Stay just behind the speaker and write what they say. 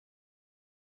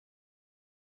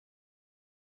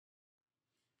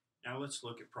Now let's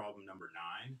look at problem number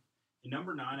 9. In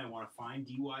number 9, I want to find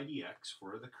dy dx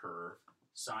for the curve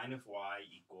sine of y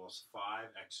equals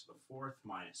 5x to the fourth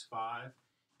minus 5.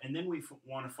 And then we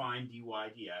want to find dy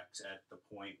dx at the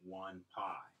point 1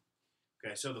 pi.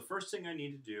 Okay, so the first thing I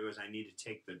need to do is I need to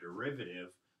take the derivative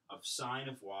of sine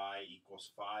of y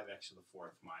equals 5x to the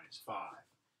fourth minus 5.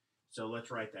 So let's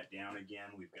write that down again.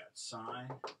 We've got sine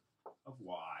of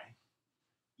y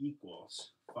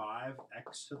equals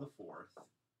 5x to the fourth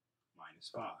minus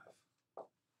 5.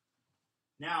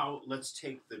 Now let's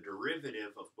take the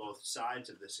derivative of both sides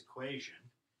of this equation.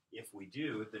 If we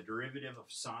do, the derivative of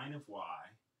sine of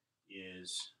y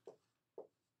is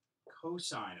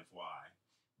cosine of y.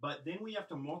 But then we have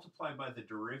to multiply by the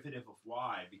derivative of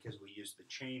y because we use the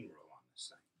chain rule on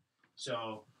this thing.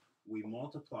 So we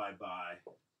multiply by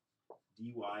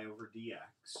dy over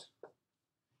dx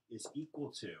is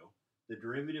equal to the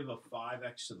derivative of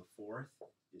 5x to the fourth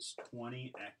is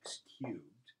 20x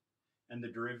cubed, and the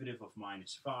derivative of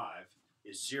minus 5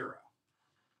 is 0.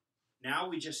 Now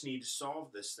we just need to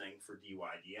solve this thing for dy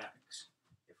dx.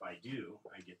 If I do,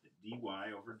 I get that dy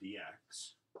over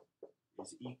dx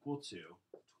is equal to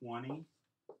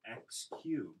 20x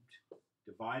cubed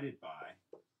divided by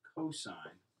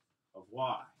cosine of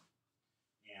y.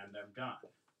 And I'm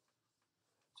done.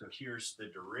 So here's the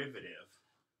derivative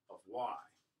of y.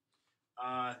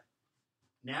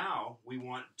 Now we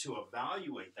want to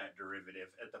evaluate that derivative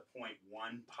at the point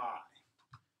 1 pi.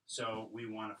 So we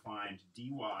want to find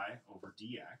dy over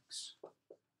dx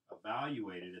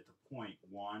evaluated at the point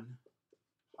 1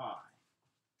 pi.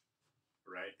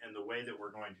 Right? And the way that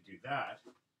we're going to do that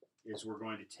is we're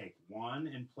going to take 1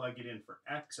 and plug it in for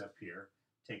x up here,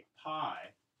 take pi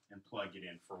and plug it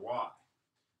in for y.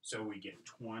 So we get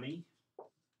 20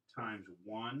 times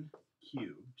 1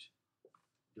 cubed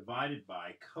divided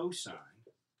by cosine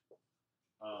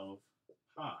of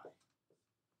pi.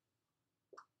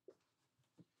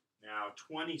 Now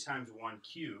 20 times 1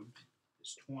 cubed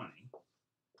is 20,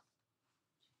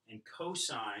 and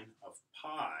cosine of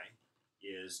pi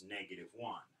is negative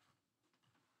 1.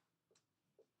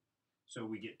 So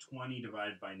we get 20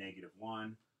 divided by negative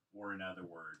 1, or in other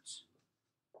words,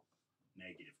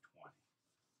 negative 20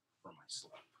 for my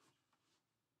slope.